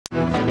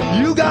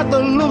got the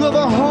look of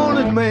a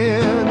haunted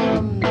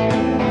man.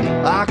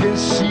 I can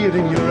see it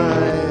in your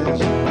eyes.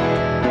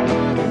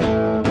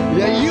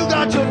 Yeah, you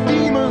got your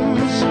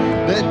demons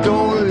that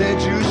don't let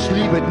you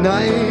sleep at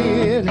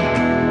night.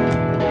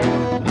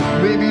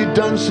 Maybe you've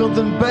done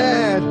something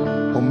bad,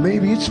 or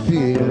maybe it's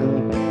fear.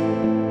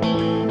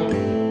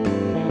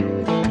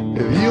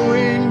 If you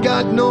ain't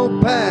got no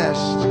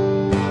past,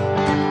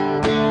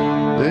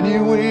 then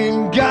you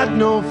ain't got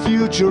no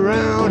future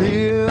around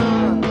here.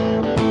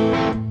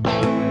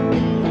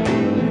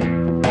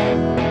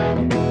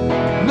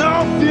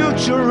 No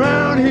future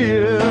around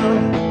here.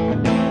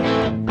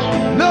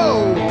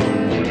 No.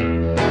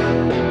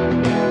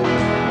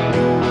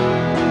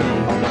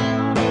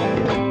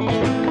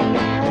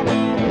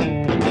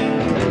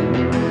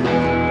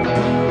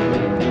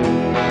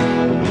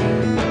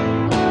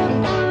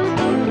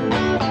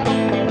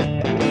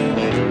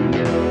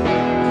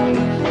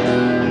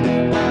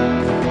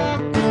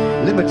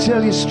 Let me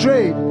tell you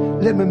straight,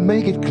 let me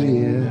make it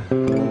clear.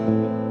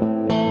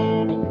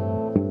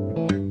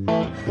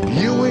 If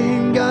you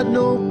ain't got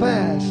no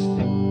past,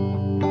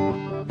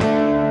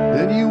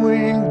 then you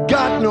ain't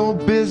got no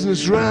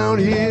business round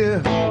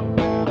here.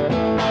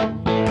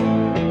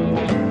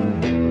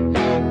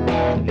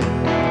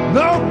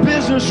 No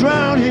business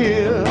round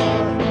here.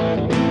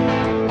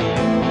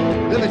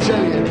 Let me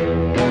tell you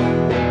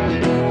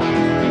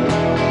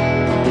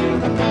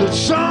that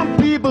some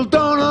people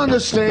don't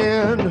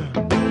understand.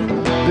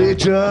 They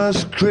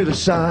just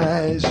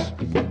criticize.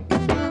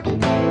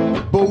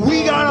 But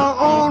we got our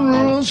own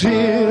rules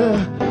here.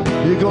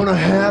 You're gonna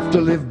have to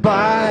live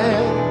by.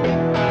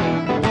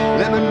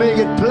 Let me make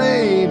it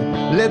plain,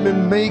 let me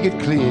make it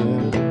clear.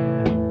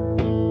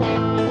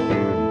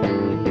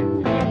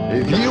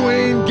 If you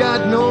ain't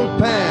got no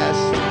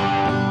past,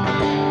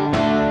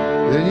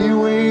 then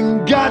you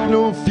ain't got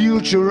no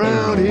future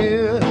around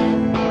here.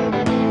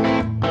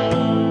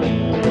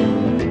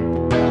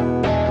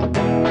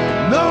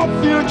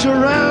 Future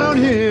around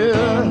here.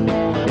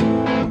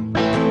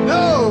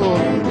 No.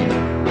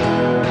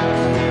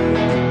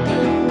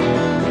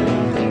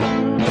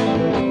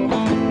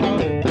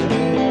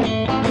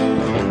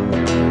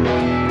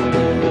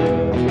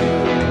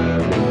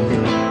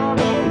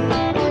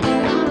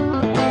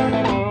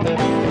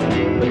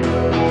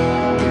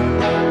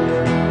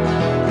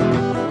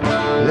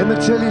 Let me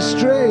tell you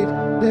straight,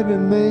 let me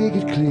make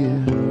it clear.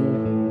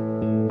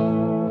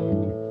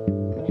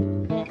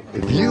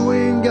 If you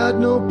ain't got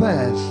no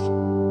past,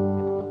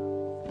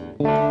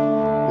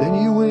 then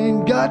you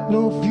ain't got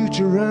no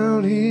future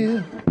around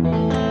here.